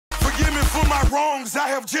For my wrongs, I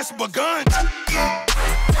have just begun.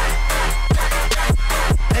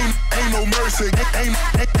 Ain't no mercy,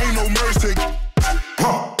 ain't no mercy.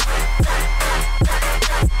 Huh.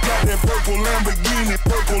 Got that purple Lamborghini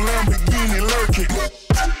lurking.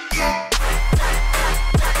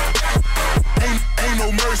 Ain't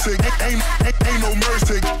no mercy, ain't no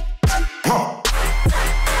mercy. Huh.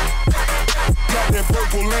 Got that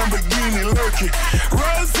purple Lamborghini lurking.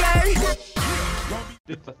 Rose.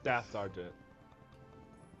 It's a staff sergeant.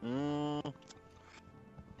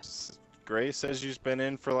 Gray says you've been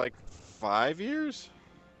in for like 5 years?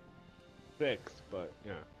 6, but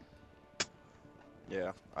yeah.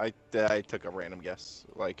 Yeah, I took a random guess.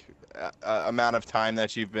 Like, amount of time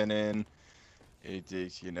that you've been in, it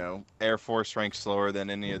is, you know, Air Force ranks slower than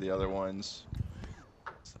any of the other ones.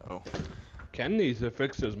 So. Ken needs to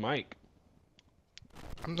fix his mic.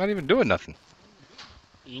 I'm not even doing nothing.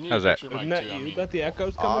 You need How's to that? fix your mic Isn't that too, I you mean. that the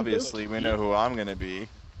echo's coming Obviously, we know who I'm gonna be.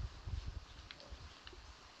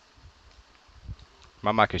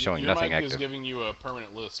 My mic is showing Your nothing mic is active. giving you a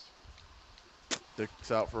permanent lisp.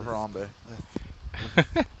 Dicks out for Harambe.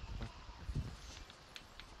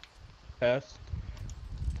 Test.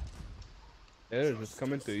 It is just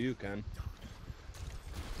coming through you, Ken.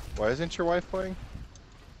 Why isn't your wife playing?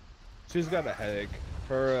 She's got a headache.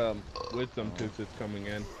 Her wisdom tooth is coming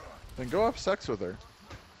in. Then go have sex with her.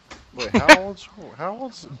 Wait, how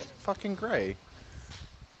old's fucking Gray?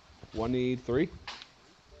 23?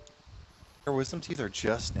 Her wisdom teeth are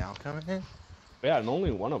just now coming in? Yeah, and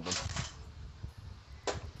only one of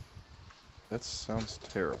them. That sounds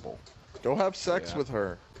terrible. Go have sex Yeah. with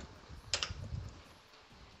her.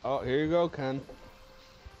 Oh, here you go, Ken.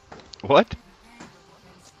 What?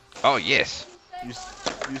 Oh, yes. You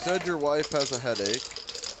said your wife has a headache,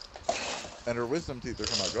 and her wisdom teeth are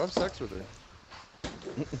coming out. Go have sex with her.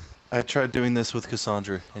 I tried doing this with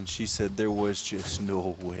Cassandra, and she said there was just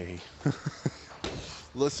no way.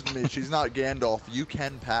 Listen to me, she's not Gandalf. You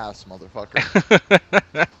can pass, motherfucker.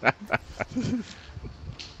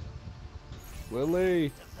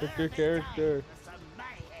 Willie, pick your character.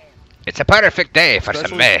 It's a perfect day for some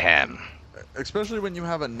Especially- mayhem. Especially when you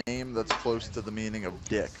have a name that's close to the meaning of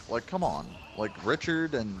dick. Like, come on. Like,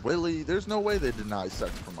 Richard and Willie, there's no way they deny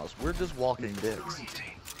sex from us. We're just walking dicks.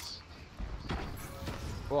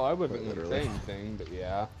 Well, I wasn't Quite gonna literally. say anything, but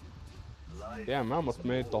yeah. Damn, I almost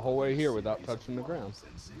made it the whole way here without touching the ground.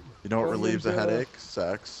 You know what Well, relieves a there's, headache?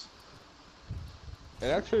 Sex. It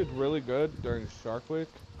actually is really good during Shark Week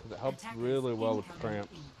because it helps really well with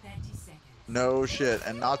cramps. No shit.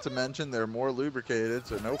 And not to mention, they're more lubricated,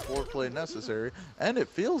 so no foreplay necessary. And it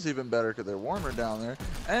feels even better because they're warmer down there.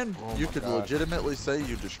 And Oh you my could God. legitimately say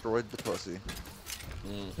you destroyed the pussy.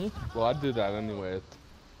 Well, I do that anyways.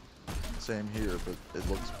 Same here, but it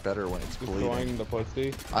looks better when it's bleeding. Destroying the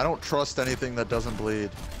pussy. I don't trust anything that doesn't bleed.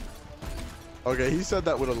 Okay, he said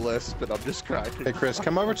that with a lisp, but I'm just cracking. Hey, Chris,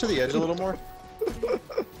 come over to the edge a little more.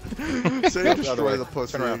 Say Other destroy way. the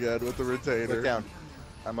pussy Turn around. again with the retainer. Look down.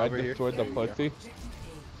 I'm I over here. destroyed the There you go. pussy.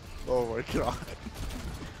 Oh my god.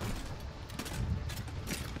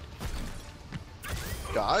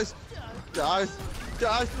 Guys! Guys!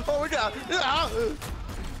 Guys! Oh my god! Ah!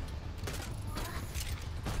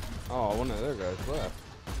 Oh, one of their guys left.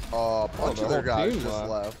 A bunch the of their whole guys team just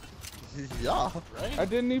left. Yeah. Right? I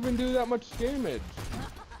didn't even do that much damage.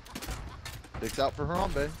 Dicks out for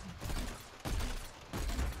Harambe.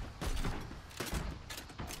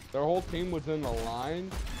 Their whole team was in the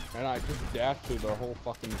line, and I just dashed through their whole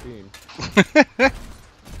fucking team.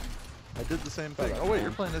 I did the same thing. Oh wait,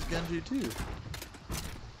 you're playing as Genji too.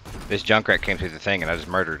 This JunkRat came through the thing and I just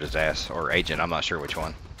murdered his ass. Or agent, I'm not sure which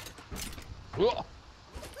one. Ugh.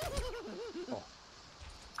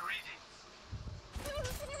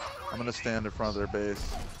 I'm gonna stand in front of their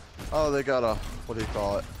base. Oh, they got a, what do you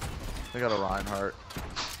call it? They got a Reinhardt.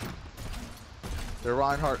 Their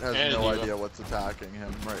Reinhardt has And no Diva. idea what's attacking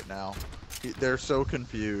him right now. They're so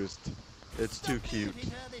confused. It's too cute.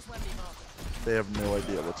 They have no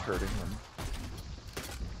idea what's hurting them.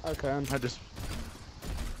 Okay. I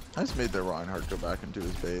just made their Reinhardt go back into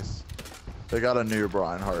his base. They got a new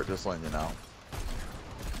Reinhardt, just letting you know.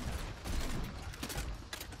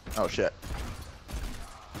 Oh shit.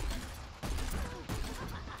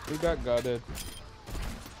 He got gutted.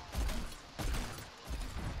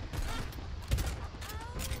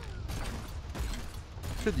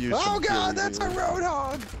 Could use Oh some god, Fury that's a here.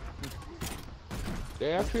 Roadhog!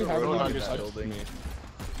 They actually haven't Roadhog even is touched building. me.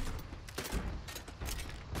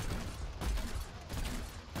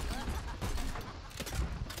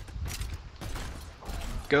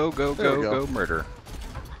 Go, go, There we go, go. go, murder.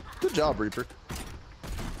 Good job, Reaper.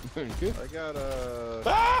 Thank you. I got a...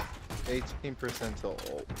 Ah! 18% till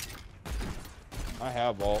ult. I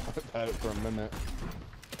have ult. I've had it for a minute.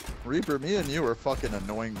 Reaper, me and you are fucking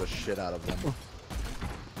annoying the shit out of them.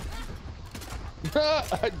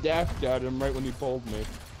 I dashed at him right when he pulled me.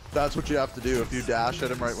 That's what you have to do. If you dash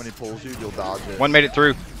at him right when he pulls you, you'll dodge it. One made it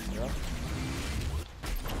through. Yeah.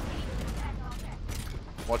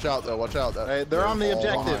 Watch out though, watch out. Hey, they're on the all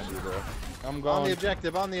objective. behind you, bro. I'm On gone. the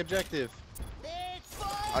objective, on the objective.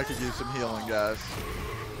 I could use some healing, guys.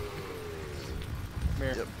 Come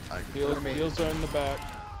here. Yep, I could. Heals, me. heals are in the back.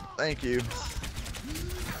 Thank you.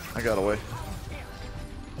 I got away.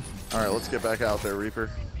 Alright, let's get back out there, Reaper.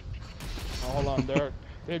 Oh, hold on, Derek.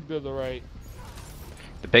 Pig to the right.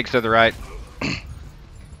 The pigs to the right.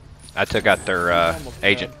 I took out their Almost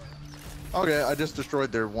agent. dead. Okay, I just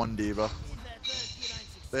destroyed their one diva.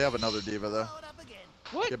 They have another diva though.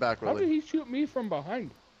 What? Get back, How Willie. did he shoot me from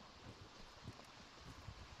behind?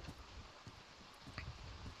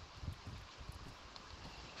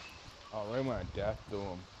 Oh, right when I dashed through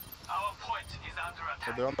him. Our point is under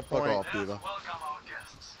attack. They're on the Fuck point. off, diva. Welcome our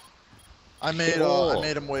guests. I made Cool. I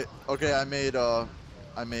made him wait. Okay, I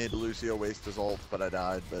made Lucio waste his ult, but I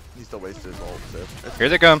died. But he still wasted his ult. So it's Here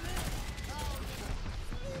they come.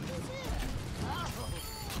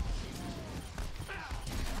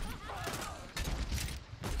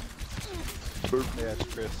 Yeah,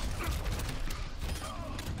 it's Chris.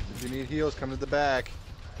 If you need heals, come to the back.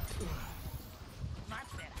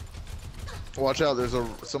 Watch out, there's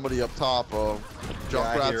somebody up top. Yeah, I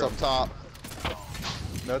JunkRat's hear up him. top.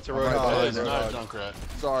 No, it's a I'm right Roadhog. behind It's you. not a Junkrat.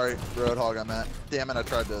 Sorry, Roadhog I meant. Damn it, I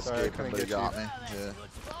tried to Sorry, I escape him, couldn't but he get got you. me. Yeah,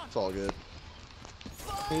 it's all good.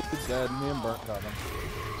 He's dead. Me and Burnt got him.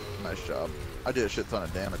 Nice job. I did a shit ton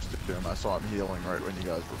of damage to him. I saw him healing right when you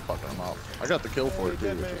guys were fucking him up. I got the kill for it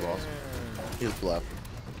too, which is awesome. He's left.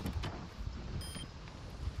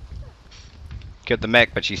 Killed the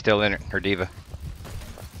mech, but she's still in her diva.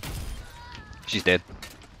 She's dead.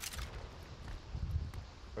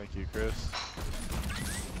 Thank you, Chris.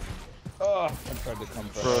 Oh, I tried to come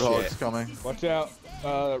back. Roadhog's coming. Watch out.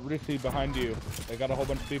 Ricky behind you. They got a whole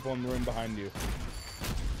bunch of people in the room behind you.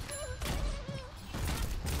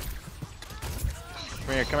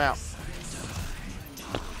 Come here, come out.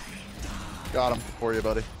 Got him for you,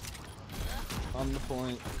 buddy. On the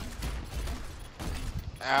point.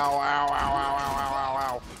 Ow, ow, ow, ow, ow,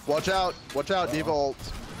 ow, ow, Watch out, Diva ult.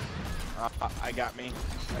 ow. I got me.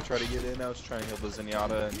 I tried to get in. I was trying to heal the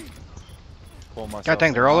Zenyatta and pull myself. God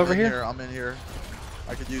dang, they're all I'm over in here. I'm in here.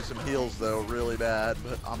 I could use some heals though, really bad,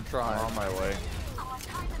 but I'm trying. I'm on my way. I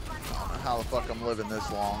don't know how the fuck I'm living this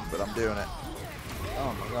long, but I'm doing it.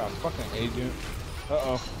 Oh my god, fucking agent.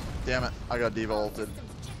 Uh-oh. Damn it, I got Diva ulted.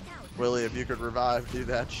 Willie, if you could revive, do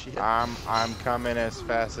that shit. I'm coming as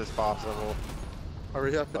fast as possible.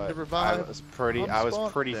 Hurry up But and I revive. was pretty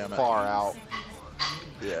Damn it. far out.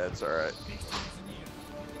 Yeah, it's alright.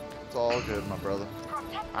 It's all good, my brother.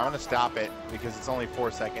 I'm gonna stop it because it's only 4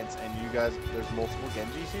 seconds, and you guys, there's multiple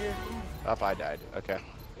Genjis here. Up, I died. Okay.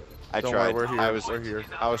 I Don't tried. worry, we're here. I was We're here.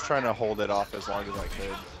 I was trying to hold it off as long as I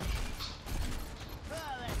could.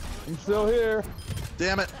 I'm still here.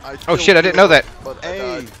 Damn it. Oh killed shit, I didn't know that. But I Hey.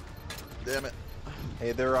 died. Damn it.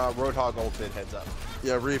 Hey, they're Roadhog ulted. Heads up.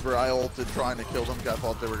 Yeah, Reaper, I ulted trying to kill them. I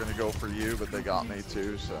thought they were going to go for you, but they got me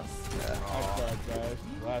too, so yeah. I tried, guys.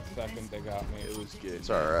 Last second they got me. It was good. It's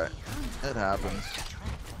alright. It happens.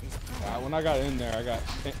 When I got in there, I got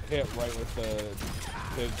hit right with the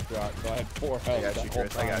pig shot, so I had 4 health. I got you, that whole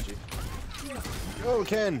Chris. I got time. you. Go,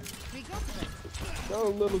 Ken. Go,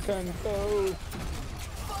 little Ken, go.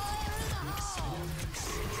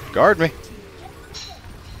 Guard me.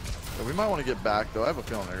 Yeah, we might want to get back, though. I have a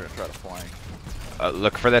feeling they're going to try to flank.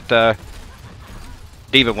 Look for that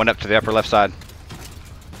diva went up to the upper left side.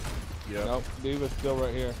 Yep. Nope, Diva's still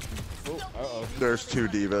right here. Oh, uh-oh. There's 2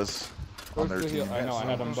 divas on their Where's the team. heal? I know, I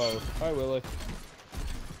had them both. Hi, Willie.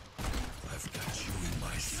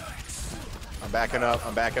 I'm backing up.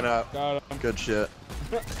 I'm backing up. Got him. Good shit.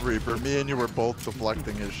 Reaper, me and you were both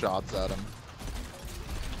deflecting his shots at him.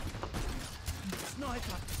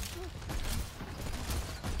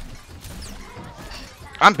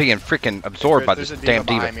 I'm being freaking absorbed by this There's a damn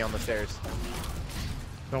behind diva. me on the stairs.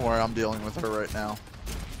 Don't worry, I'm dealing with her right now.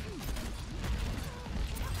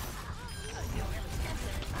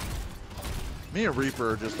 Me and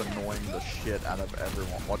Reaper are just annoying the shit out of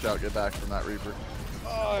everyone. Watch out, get back from that Reaper. Oh,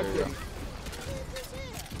 I There you go. didn't.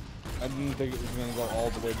 I didn't think it was gonna go all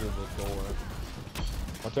the way to the door.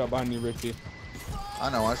 Watch out behind you, Richie. I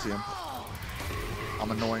know, I see him.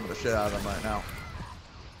 I'm annoying the shit out of him right now.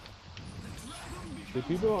 See,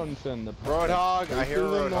 people don't understand the Roadhog, I hear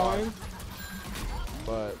This is Roadhog. annoying,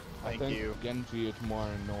 but I think Genji is more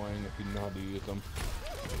annoying if you know how to use them.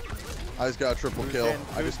 I just got a triple Who's kill. Gen-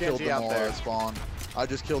 I who's just killed Genji them out all there? out of spawn. I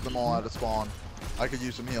just killed them all out of spawn. I could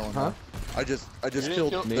use some healing. Huh? I just You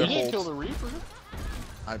killed didn't their kill the whole. Reaper?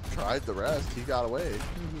 I tried the rest. He got away.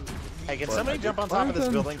 Hey, can But somebody I jump did on top of this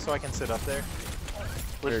find building so I can sit up there?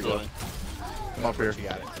 Which There you go. building? Come up here. You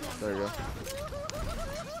got it. There you go.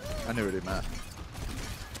 I knew what he meant.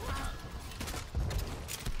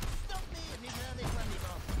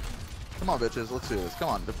 Come on, bitches. Let's do this. Come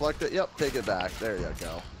on, deflect it. Yep, take it back. There you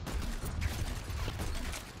go.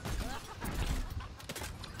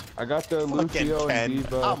 I got the Fucking Lucio Ken, and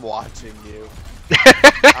Diva. I'm watching you.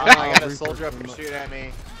 I got a soldier up to shoot at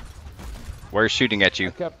me. Where's shooting at I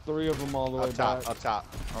you? kept 3 of them all the way back. Up top,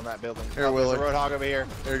 on that building. Here, Oh, there's Willie. a Roadhog over here.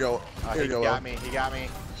 Here you go. Here He you go. got me. He got me.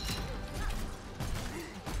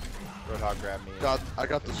 Roadhog grabbed me. I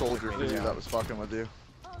got the soldier for you Yeah. that was fucking with you.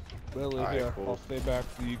 Billy, Alright, here, cool. I'll stay back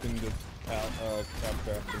so you can just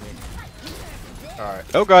capture after me. All right.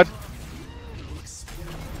 Oh god.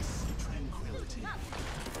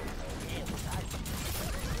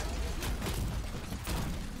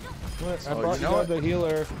 What? I Oh, brought you you know guys the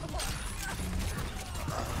healer.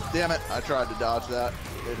 Damn it! I tried to dodge that.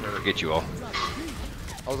 Didn't hurt. Forget you all.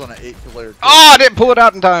 I was on an 8-player. Oh, I didn't pull it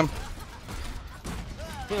out in time.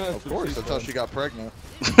 Of course, that's how she got pregnant.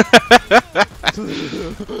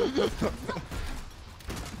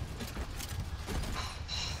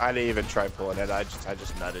 I didn't even try pulling it. I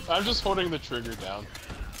just nutted. I'm just holding the trigger down.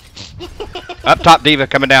 Up top, Diva,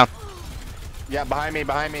 coming down. Yeah, behind me,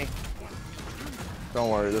 behind me. Don't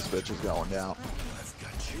worry, this bitch is going down.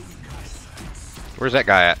 Where's that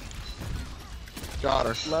guy at? Got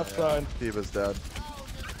her. Left side. Diva's dead.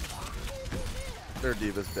 Their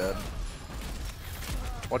Diva's dead.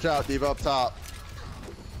 Watch out, Diva up top.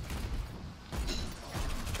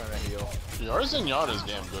 Trying to heal. Your Zenyatta's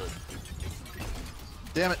damn good.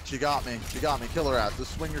 Damn it, she got me. She got me. Kill her ass.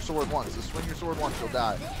 Just swing your sword once. Just swing your sword once, she'll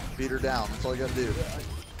die. Beat her down. That's all you gotta do.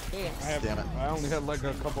 Damn it. I only had like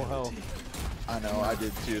a couple health. I know, I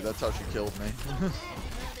did too. That's how she killed me.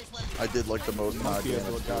 I did like the most amount of Monkey is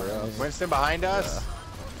damage what to her got me. ass. Winston behind us.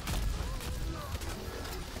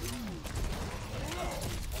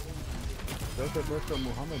 That's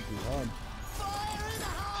Muhammad Jihad.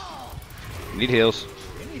 Need heals.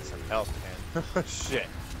 We need some help, man. Shit.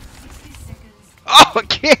 Oh,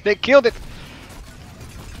 again, they killed it.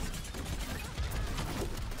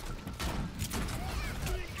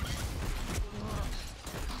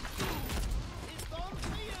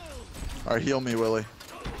 Alright, heal me, Willie.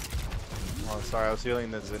 Oh, sorry, I was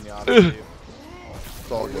healing the Zenyatta too.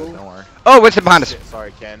 It's all good, don't worry. Oh, what's it behind us? Shit,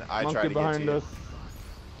 sorry, Ken. I Monkey tried to get behind to you. us.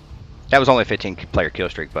 That was only a 15-player kill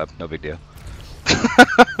streak, bub. No big deal.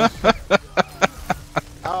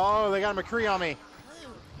 Oh, they got a McCree on me.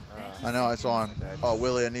 I know, I saw him. Dead. Oh,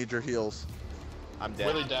 Willie, I need your heals. I'm dead.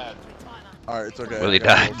 Willie dad. Alright, it's okay. Willie I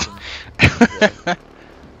got died. heals.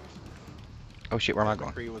 Oh shit, where am I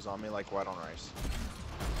going? McCree was on me like white on rice.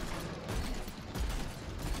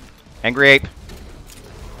 Angry ape.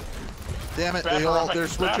 Damn it, they're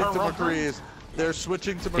switching to McCree's. They're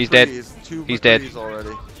switching to McCree's. He's dead. 2 He's dead. McCree's already.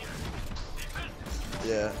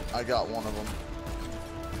 Yeah, I got one of them.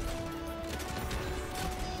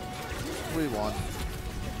 We won.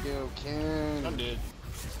 Yo, Ken. I'm dead.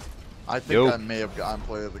 I think Yo. I may have gotten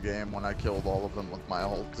play of the game when I killed all of them with my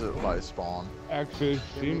ult by spawn. Actually,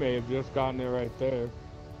 she may have just gotten it right there.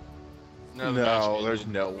 No, the match there's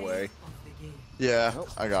ended. no way. Yeah,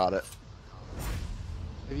 I got it.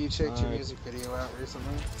 Have you checked your Alright. music video out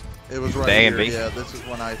recently? It was right The here. AMV? Yeah, this is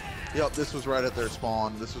when I. Yep, this was right at their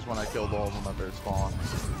spawn. This is when I killed all of them at their spawn.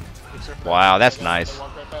 Except for Wow, that that's guy nice. that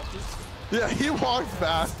walked right past you. Yeah, he walked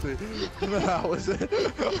past me. That was it.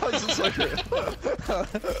 I was just like,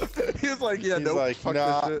 he was like, yeah, He's nope, like, fuck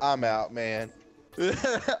nah, this I'm out, man. shit.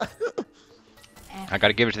 I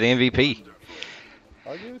gotta give it to the MVP.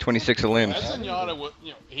 I'll give it to 26 of limbs. That Zenyatta,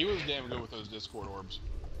 he was damn good with those Discord orbs.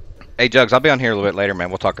 Hey, Jugs, I'll be on here a little bit later, man.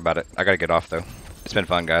 We'll talk about it. I gotta get off, though. It's been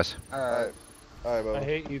fun, guys. Alright. Alright, I bub.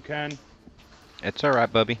 hate you, Ken. It's alright,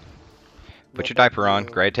 Bubby. Put your diaper on.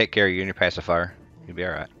 Greg, take care of you and your pacifier. You'll be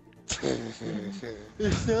alright.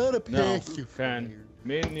 It's not a No, Ken.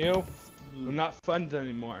 Me and you, we're not friends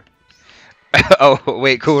anymore. Oh,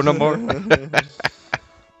 wait, cool, no more?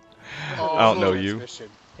 Oh, I don't know you. Transmission.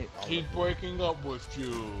 He's breaking up with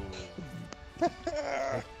you.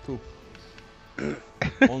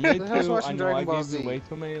 Only The hell's 2. watching I know I Dragon Ball gave you Z? way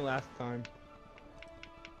too many last time.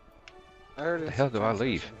 I heard it. The hell do I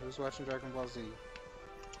leave? Who's watching Dragon Ball Z?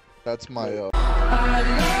 That's my.